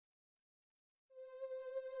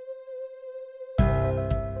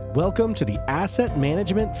Welcome to the Asset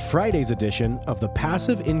Management Fridays edition of the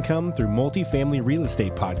Passive Income Through Multifamily Real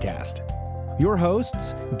Estate podcast. Your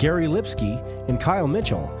hosts, Gary Lipsky and Kyle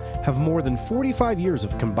Mitchell, have more than 45 years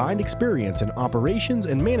of combined experience in operations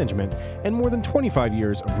and management and more than 25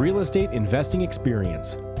 years of real estate investing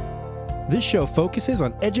experience. This show focuses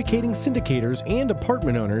on educating syndicators and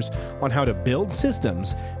apartment owners on how to build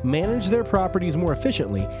systems, manage their properties more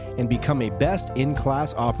efficiently, and become a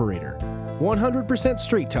best-in-class operator. 100%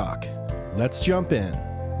 straight talk. Let's jump in.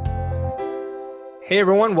 Hey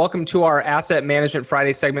everyone, welcome to our Asset Management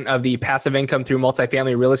Friday segment of the Passive Income Through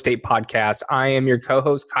Multifamily Real Estate podcast. I am your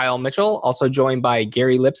co-host, Kyle Mitchell, also joined by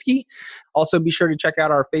Gary Lipsky. Also be sure to check out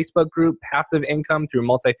our Facebook group, Passive Income Through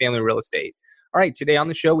Multifamily Real Estate. All right, today on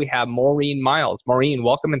the show we have Maureen Miles. Maureen,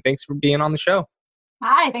 welcome and thanks for being on the show.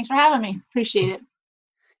 Hi, thanks for having me. Appreciate it.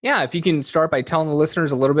 Yeah, if you can start by telling the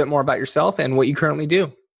listeners a little bit more about yourself and what you currently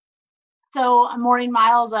do. So I'm Maureen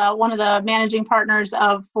Miles, one of the managing partners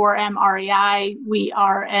of 4M REI. We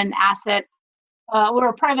are an asset. We're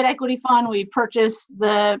a private equity fund. We purchase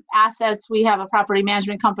the assets. We have a property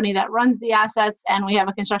management company that runs the assets, and we have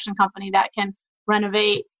a construction company that can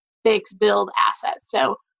renovate, fix, build assets.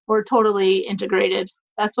 So we're totally integrated.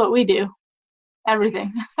 That's what we do.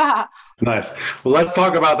 Everything. Nice. Well, let's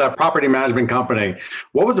talk about that property management company.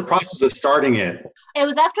 What was the process of starting it? It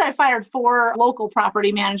was after I fired 4 local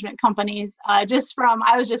property management companies. I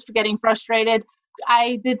was just getting frustrated.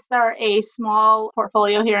 I did start a small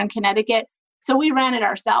portfolio here in Connecticut. So we ran it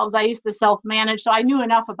ourselves. I used to self-manage, so I knew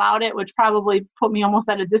enough about it, which probably put me almost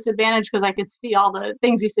at a disadvantage because I could see all the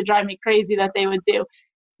things used to drive me crazy that they would do.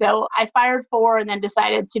 So I fired 4 and then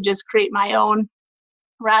decided to just create my own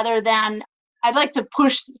rather than I'd like to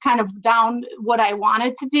push kind of down what I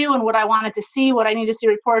wanted to do and what I wanted to see, what I need to see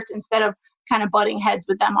reports instead of kind of butting heads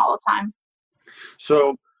with them all the time.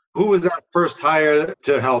 So who was that first hire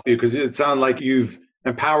to help you? Because it sounded like you've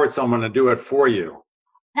empowered someone to do it for you.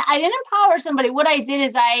 I didn't empower somebody. What I did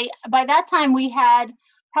is by that time we had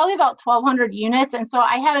probably about 1,200 units. And so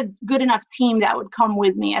I had a good enough team that would come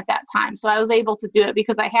with me at that time. So I was able to do it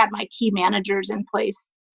because I had my key managers in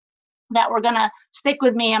place that were going to stick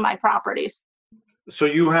with me and my properties. So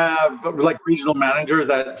you have like regional managers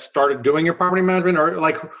that started doing your property management, or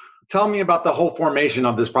like, tell me about the whole formation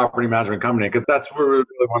of this property management company, because that's where we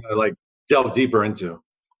really want to like delve deeper into.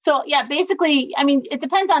 So yeah, basically, I mean, it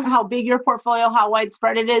depends on how big your portfolio, how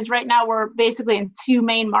widespread it is. Right now, we're basically in 2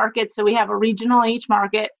 main markets. So we have a regional in each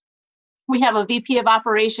market. We have a VP of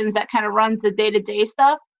operations that kind of runs the day-to-day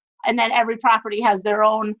stuff. And then every property has their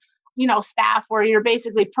own staff where you're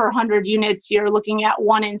basically per 100 units, you're looking at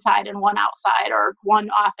 1 inside and 1 outside, or 1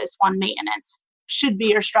 office, 1 maintenance should be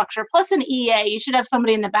your structure. Plus an EA, you should have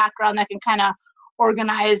somebody in the background that can kind of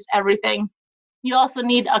organize everything. You also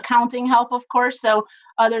need accounting help, of course. So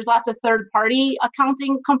there's lots of third-party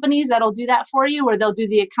accounting companies that'll do that for you, where they'll do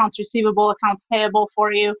the accounts receivable, accounts payable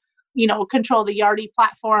for you, control the Yardi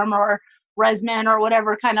platform or Resman or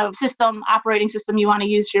whatever kind of operating system you want to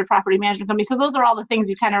use for your property management company. So those are all the things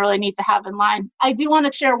you kind of really need to have in line. I do want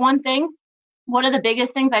to share one thing. One of the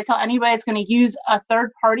biggest things I tell anybody that's going to use a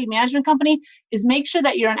third-party management company is make sure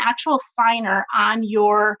that you're an actual signer on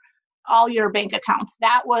all your bank accounts.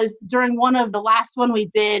 That was during one of the last one we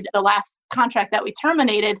did, the last contract that we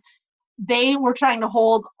terminated. They were trying to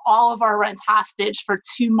hold all of our rent hostage for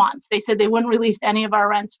 2 months. They said they wouldn't release any of our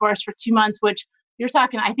rents for us for 2 months, which you're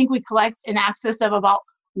talking, I think we collect in excess of about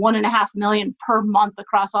 $1.5 million per month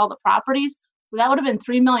across all the properties. So that would have been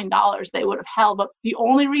 $3 million they would have held. But the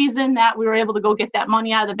only reason that we were able to go get that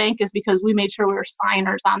money out of the bank is because we made sure we were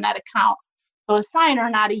signers on that account. So a signer,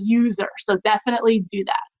 not a user. So definitely do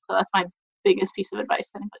that. So that's my biggest piece of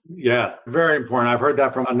advice to anybody. Yeah, very important. I've heard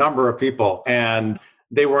that from a number of people, and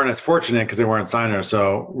they weren't as fortunate because they weren't signers.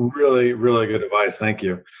 So really, really good advice. Thank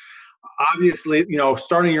you. Obviously,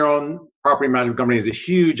 starting your own property management company is a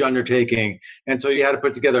huge undertaking. And so you had to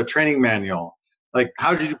put together a training manual. Like,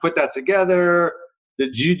 how did you put that together?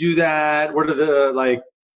 Did you do that? What are the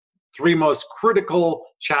 3 most critical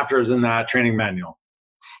chapters in that training manual?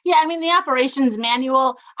 Yeah, I mean, the operations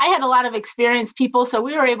manual, I had a lot of experienced people, so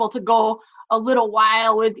we were able to go a little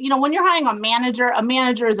while with, when you're hiring a manager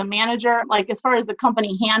is a manager. Like, as far as the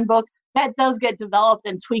company handbook, that does get developed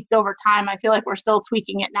and tweaked over time. I feel like we're still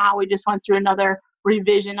tweaking it now. We just went through another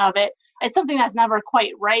revision of it. It's something that's never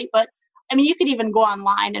quite right, but I mean, you could even go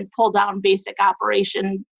online and pull down basic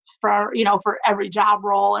operations for every job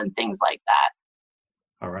role and things like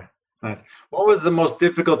that. All right. Nice. What was the most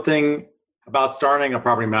difficult thing about starting a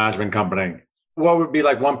property management company? What would be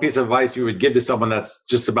like one piece of advice you would give to someone that's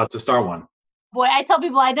just about to start one? Boy, I tell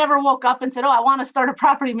people I never woke up and said, oh, I want to start a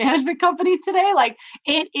property management company today. Like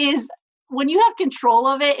it is, when you have control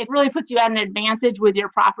of it, it really puts you at an advantage with your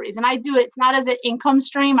properties. And I do it, it's not as an income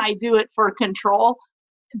stream, I do it for control.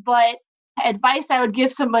 But advice I would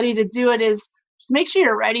give somebody to do it is just make sure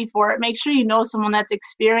you're ready for it. Make sure you know someone that's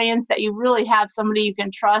experienced, that you really have somebody you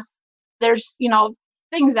can trust. There's,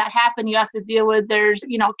 things that happen you have to deal with. There's,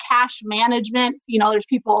 cash management, there's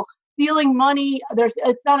people stealing money.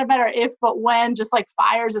 It's not a matter of if, but when, just like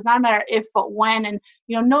fires, it's not a matter of if, but when, and,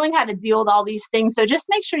 knowing how to deal with all these things. So just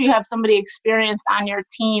make sure you have somebody experienced on your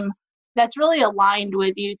team that's really aligned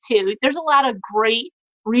with you too. There's a lot of great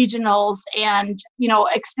regionals and,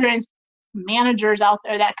 experienced managers out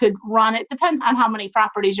there that could run. It depends on how many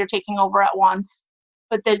properties you're taking over at once.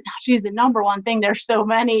 But the number one thing, there's so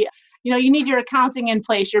many. You need your accounting in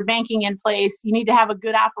place, your banking in place. You need to have a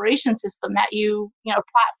good operation system that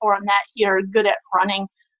platform that you're good at running,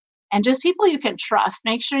 and just people you can trust.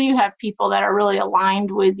 Make sure you have people that are really aligned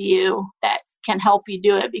with you that can help you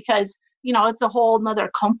do it, because, it's a whole nother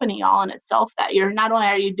company all in itself, that you're not only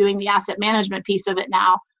are you doing the asset management piece of it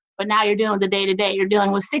now, but now you're dealing with the day-to-day. You're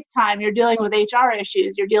dealing with sick time. You're dealing with HR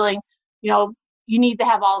issues. You're dealing, you need to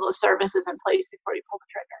have all those services in place before you pull the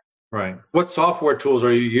trigger. Right. What software tools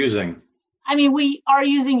are you using? I mean, we are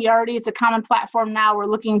using Yardi. It's a common platform now. We're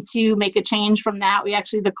looking to make a change from that.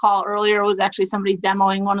 The call earlier was actually somebody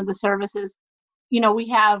demoing one of the services. We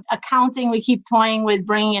have accounting. We keep toying with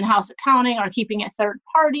bringing in-house accounting or keeping it third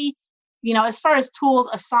party. As far as tools,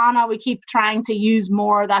 Asana, we keep trying to use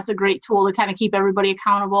more. That's a great tool to kind of keep everybody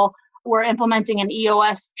accountable. We're implementing an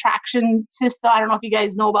EOS traction system. I don't know if you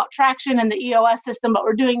guys know about traction and the EOS system, but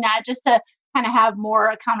we're doing that just to kind of have more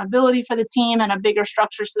accountability for the team and a bigger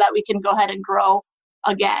structure so that we can go ahead and grow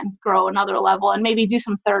another level and maybe do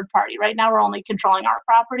some third party. Right now, we're only controlling our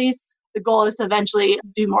properties. The goal is to eventually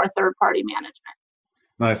do more third party management.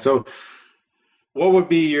 Nice. So what would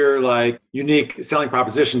be your unique selling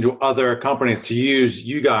proposition to other companies to use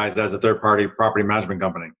you guys as a third party property management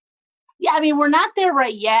company? Yeah, I mean, we're not there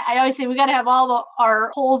right yet. I always say we got to have all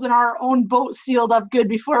our holes in our own boat sealed up good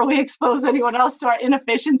before we expose anyone else to our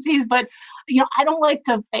inefficiencies. But, I don't like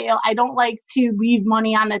to fail. I don't like to leave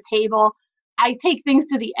money on the table. I take things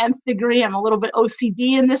to the nth degree. I'm a little bit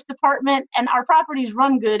OCD in this department, and our properties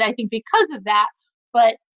run good, I think, because of that.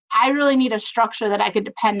 But I really need a structure that I could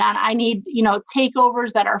depend on. I need,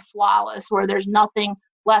 takeovers that are flawless, where there's nothing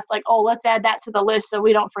left, like, oh, let's add that to the list so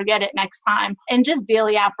we don't forget it next time. And just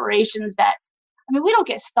daily operations that, we don't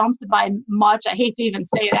get stumped by much. I hate to even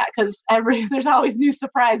say that because there's always new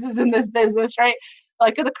surprises in this business, right?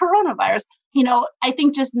 Like the coronavirus. I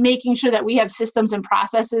think just making sure that we have systems and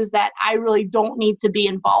processes that I really don't need to be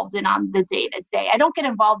involved in on the day-to-day. I don't get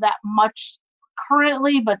involved that much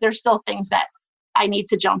currently, but there's still things that I need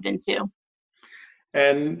to jump into.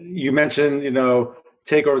 And you mentioned,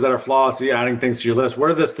 takeovers that are flawless, so you're adding things to your list. What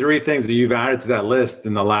are the 3 things that you've added to that list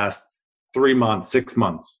in the last 3 months, 6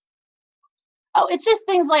 months? Oh, it's just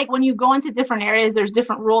things like when you go into different areas, there's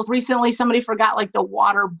different rules. Recently, somebody forgot the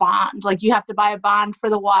water bond. You have to buy a bond for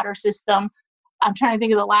the water system. I'm trying to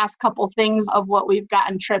think of the last couple things of what we've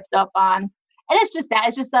gotten tripped up on. And it's just that.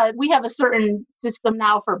 It's just that we have a certain system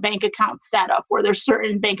now for bank account setup where there's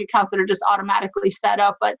certain bank accounts that are just automatically set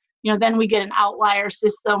up. But, then we get an outlier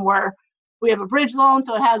system where we have a bridge loan,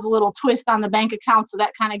 so it has a little twist on the bank account. So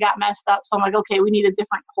that kind of got messed up. So I'm like, okay, we need a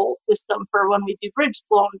different whole system for when we do bridge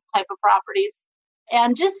loan type of properties.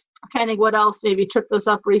 And just I'm trying to think what else maybe tripped us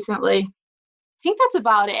up recently. I think that's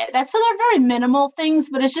about it. So they're very minimal things,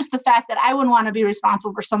 but it's just the fact that I wouldn't want to be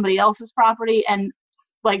responsible for somebody else's property and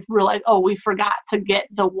realize, oh, we forgot to get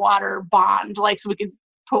the water bond, so we could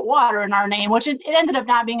put water in our name, which it ended up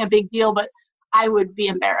not being a big deal, but I would be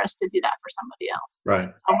embarrassed to do that for somebody else.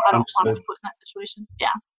 Right. So I don't want to put in that situation. Yeah.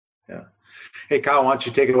 Yeah. Hey, Kyle, why don't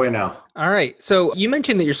you take it away now? All right. So you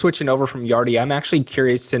mentioned that you're switching over from Yardi. I'm actually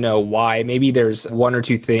curious to know why. Maybe there's 1 or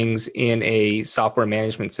 2 things in a software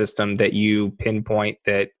management system that you pinpoint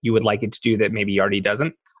that you would like it to do that maybe Yardi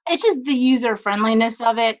doesn't. It's just the user friendliness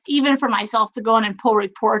of it. Even for myself to go in and pull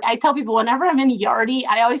reports. I tell people whenever I'm in Yardi,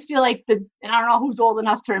 I always feel like and I don't know who's old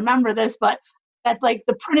enough to remember this, but that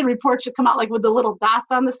the printed report should come out with the little dots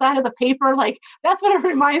on the side of the paper. That's what it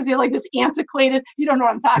reminds me of, this antiquated, you don't know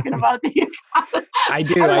what I'm talking about, do you? I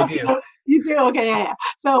do. You do? Okay, yeah.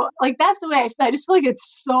 So that's the way I feel. I just feel like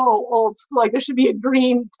it's so old school. There should be a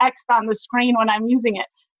green text on the screen when I'm using it.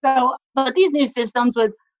 So, but these new systems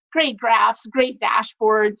with great graphs, great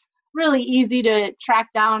dashboards, really easy to track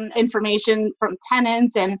down information from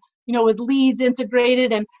tenants and, with leads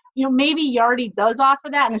integrated. And maybe Yardi does offer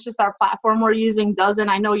that, and it's just our platform we're using doesn't.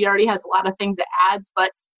 I know Yardi has a lot of things it adds,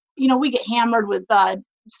 but we get hammered with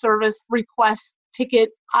service request ticket,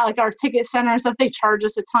 like our ticket center and stuff. They charge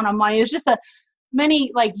us a ton of money. There's just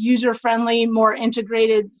many like user-friendly, more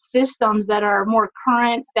integrated systems that are more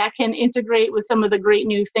current, that can integrate with some of the great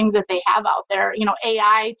new things that they have out there.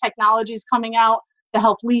 AI technology is coming out to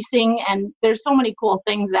help leasing, and there's so many cool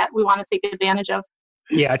things that we want to take advantage of.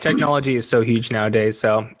 Yeah, technology is so huge nowadays.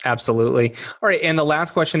 So absolutely. All right. And the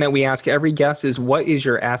last question that we ask every guest is, what is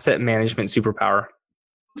your asset management superpower?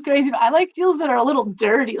 It's crazy, but I like deals that are a little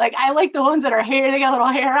dirty. Like I like the ones that are they got a little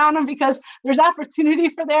hair on them, because there's opportunity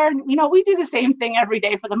for there. And, we do the same thing every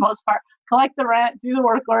day for the most part. Collect the rent, do the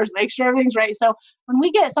work orders, make sure everything's right. So when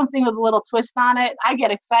we get something with a little twist on it, I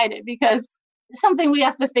get excited because it's something we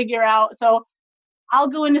have to figure out. So I'll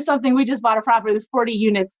go into something. We just bought a property with 40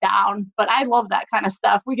 units down, but I love that kind of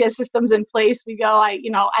stuff. We get systems in place. We go, I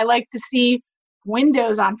like to see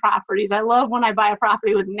windows on properties. I love when I buy a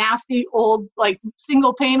property with nasty old, like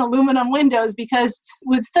single pane aluminum windows, because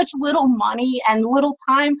with such little money and little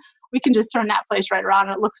time, we can just turn that place right around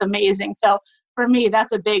and it looks amazing. So for me,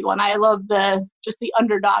 that's a big one. I love the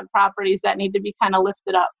underdog properties that need to be kind of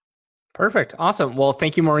lifted up. Perfect. Awesome. Well,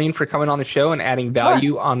 thank you, Maureen, for coming on the show and adding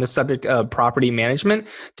value on the subject of property management.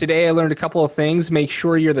 Today, I learned a couple of things. Make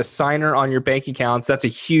sure you're the signer on your bank accounts. That's a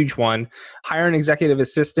huge one. Hire an executive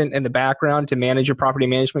assistant in the background to manage your property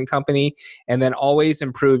management company, and then always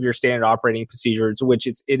improve your standard operating procedures, which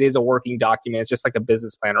it is a working document. It's just like a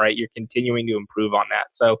business plan, right? You're continuing to improve on that.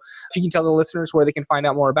 So if you can tell the listeners where they can find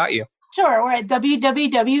out more about you. Sure. We're at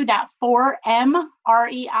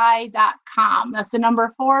www.4mrei.com. That's the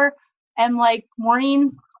number 4. M like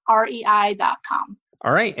Maureen, rei.com.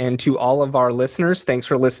 All right. And to all of our listeners, thanks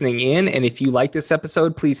for listening in. And if you like this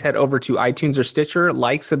episode, please head over to iTunes or Stitcher,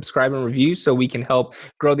 subscribe, and review so we can help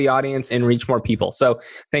grow the audience and reach more people. So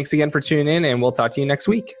thanks again for tuning in, and we'll talk to you next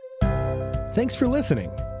week. Thanks for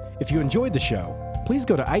listening. If you enjoyed the show, please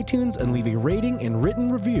go to iTunes and leave a rating and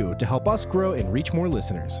written review to help us grow and reach more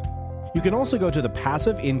listeners. You can also go to the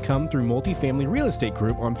Passive Income Through Multifamily Real Estate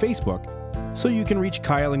group on Facebook, so you can reach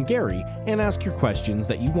Kyle and Gary and ask your questions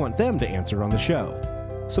that you want them to answer on the show.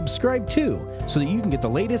 Subscribe too, so that you can get the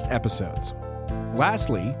latest episodes.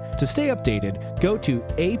 Lastly, to stay updated, go to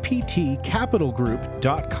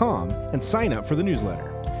aptcapitalgroup.com and sign up for the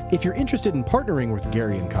newsletter. If you're interested in partnering with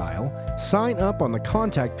Gary and Kyle, sign up on the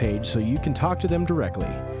contact page so you can talk to them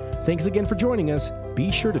directly. Thanks again for joining us.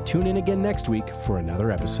 Be sure to tune in again next week for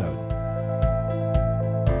another episode.